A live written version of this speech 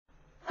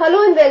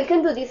Hello and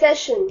welcome to the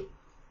session.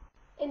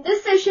 In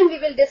this session we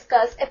will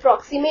discuss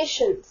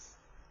approximations.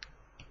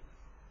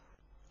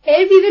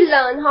 Here we will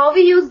learn how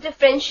we use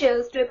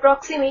differentials to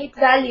approximate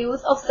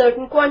values of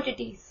certain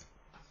quantities.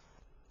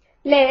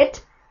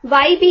 Let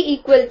y be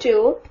equal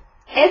to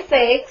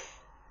fx.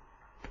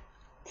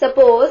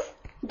 Suppose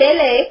del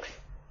x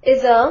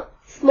is a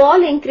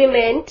small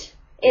increment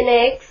in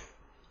x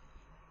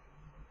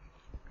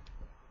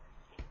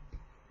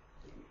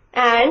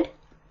and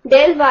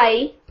del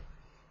y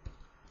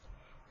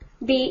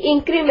be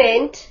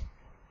increment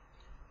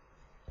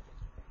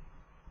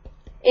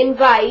in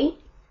y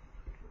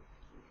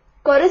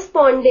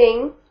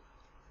corresponding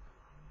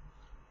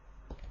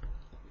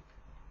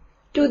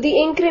to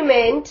the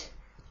increment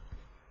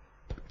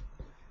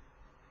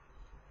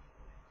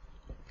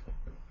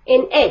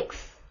in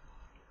x.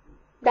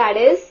 That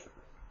is,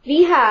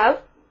 we have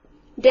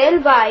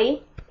del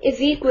y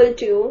is equal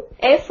to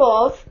f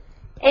of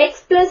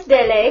x plus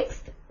del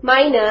x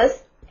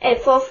minus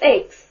f of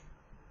x.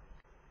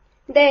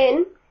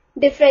 Then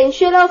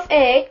differential of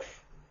x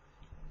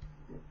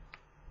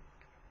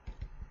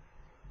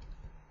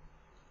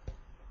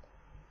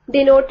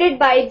denoted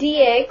by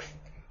dx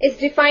is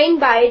defined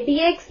by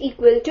dx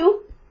equal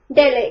to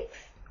del x,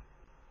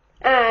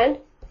 and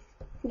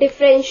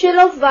differential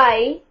of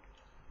y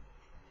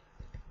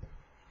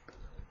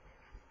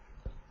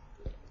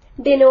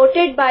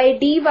denoted by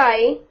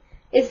dy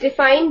is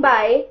defined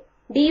by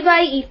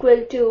dy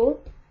equal to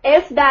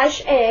f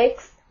dash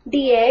x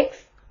dx,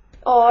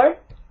 or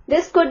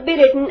this could be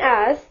written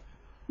as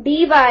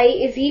dy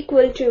is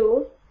equal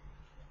to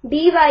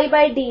dy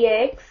by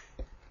dx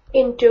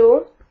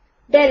into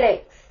del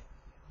x.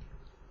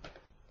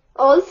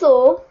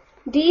 Also,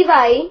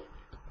 dy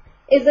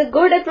is a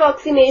good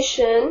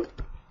approximation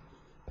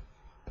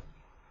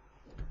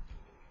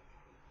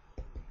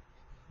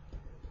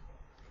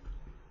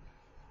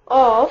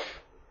of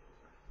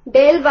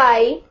del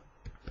y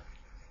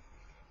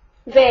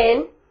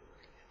when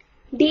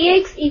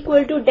dx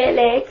equal to del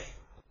x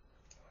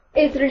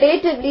is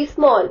relatively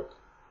small.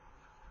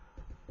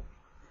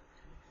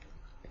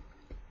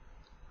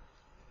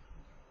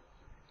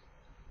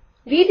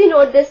 We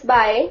denote this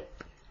by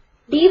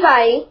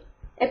dy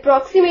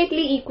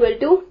approximately equal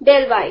to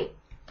del y.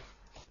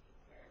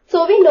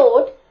 So we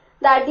note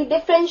that the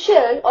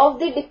differential of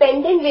the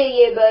dependent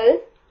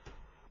variable,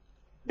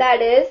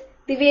 that is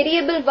the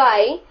variable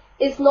y,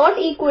 is not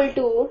equal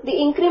to the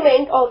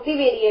increment of the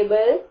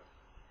variable,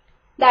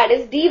 that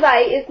is dy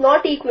is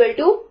not equal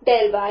to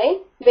del y,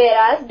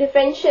 whereas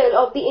differential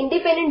of the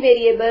independent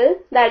variable,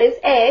 that is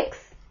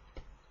x,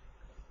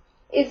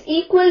 is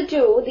equal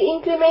to the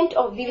increment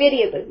of the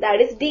variable, that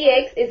is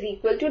dx is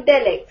equal to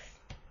del x.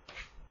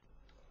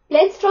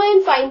 Let's try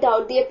and find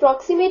out the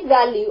approximate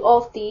value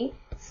of the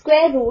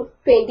square root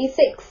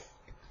 26.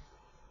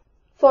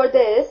 For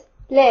this,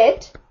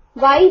 let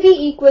y be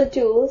equal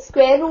to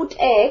square root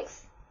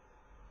x,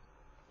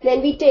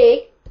 then we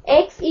take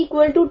x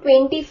equal to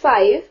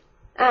 25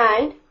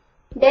 and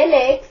del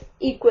x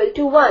equal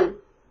to 1.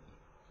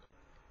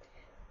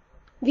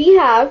 We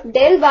have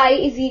del y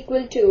is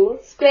equal to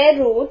square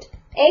root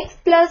x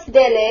plus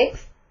del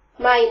x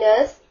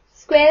minus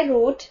square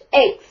root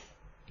x.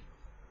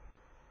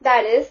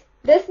 That is,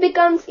 this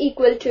becomes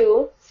equal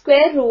to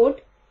square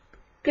root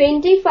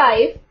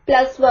 25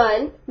 plus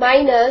 1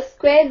 minus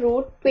square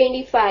root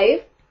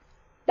 25.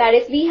 That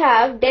is, we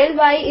have del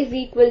y is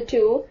equal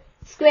to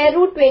square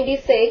root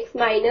 26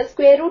 minus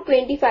square root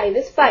 25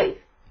 is 5.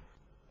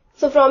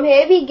 So from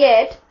here we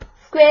get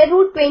square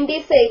root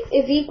 26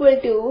 is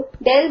equal to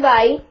del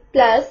y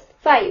plus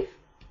 5.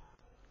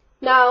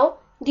 Now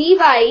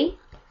dy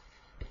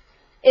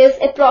is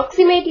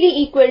approximately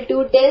equal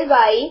to del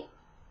y,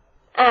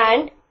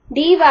 and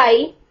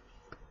dy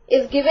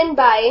is given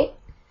by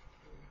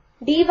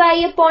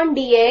dy upon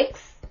dx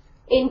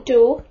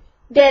into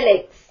del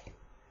x.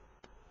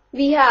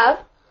 We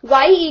have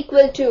y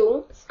equal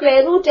to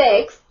square root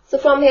x, so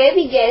from here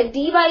we get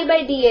dy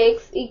by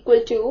dx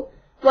equal to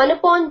 1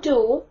 upon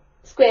 2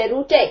 square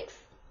root x.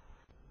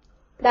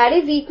 That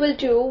is equal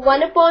to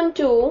 1 upon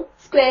 2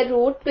 square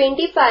root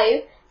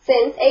 25,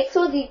 since x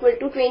was equal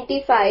to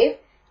 25,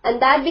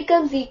 and that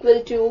becomes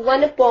equal to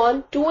 1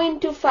 upon 2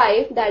 into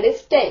 5, that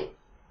is 10.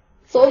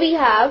 So we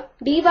have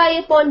dy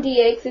upon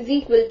dx is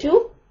equal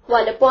to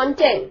 1 upon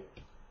 10.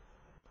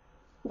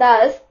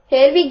 Thus,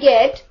 here we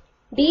get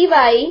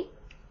dy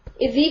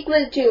is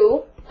equal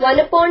to 1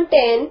 upon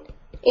 10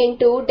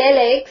 into del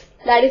x,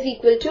 that is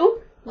equal to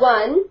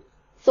 1.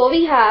 So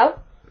we have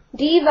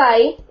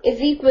dy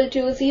is equal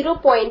to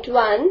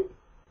 0.1,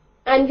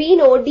 and we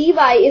know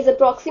dy is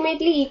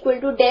approximately equal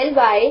to del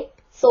y.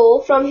 So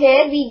from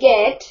here we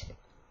get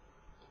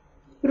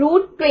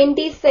root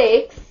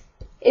 26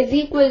 is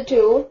equal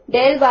to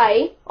del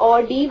y,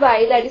 or dy,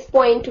 that is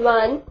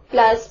 0.1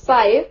 plus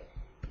 5,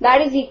 that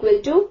is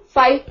equal to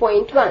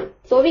 5.1.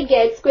 So we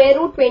get square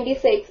root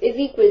 26 is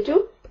equal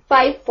to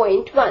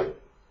 5.1.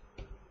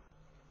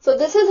 So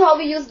this is how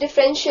we use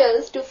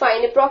differentials to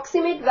find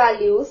approximate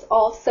values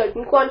of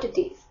certain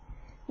quantities.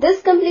 This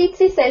completes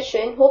the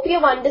session. Hope you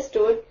have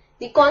understood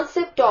the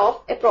concept of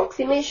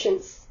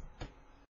approximations.